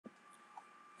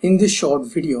In this short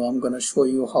video, I'm going to show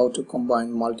you how to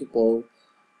combine multiple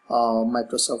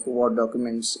Microsoft Word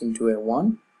documents into a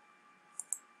one.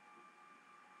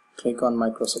 Click on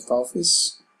Microsoft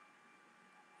Office,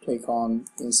 click on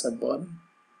Insert button,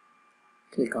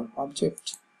 click on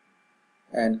Object,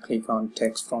 and click on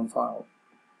Text from File.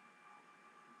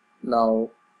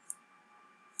 Now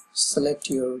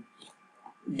select your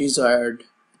desired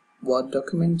Word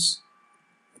documents.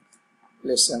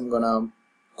 Let's say I'm gonna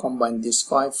combine these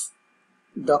 5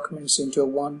 documents into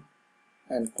one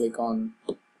and click on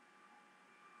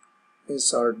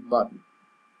Insert button.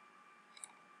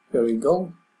 Here we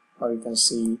go. Now you can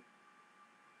see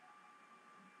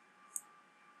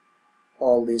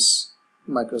all these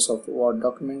Microsoft Word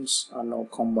documents are now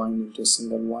combined into a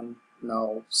single one.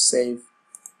 Now save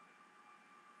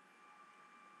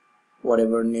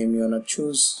whatever name you wanna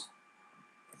choose.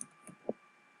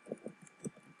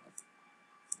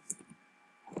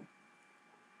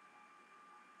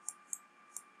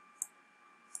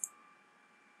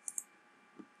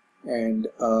 And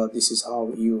this is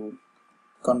how you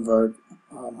convert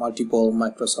multiple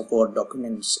Microsoft Word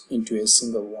documents into a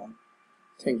single one.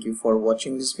 Thank you for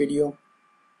watching this video.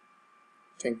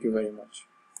 Thank you very much.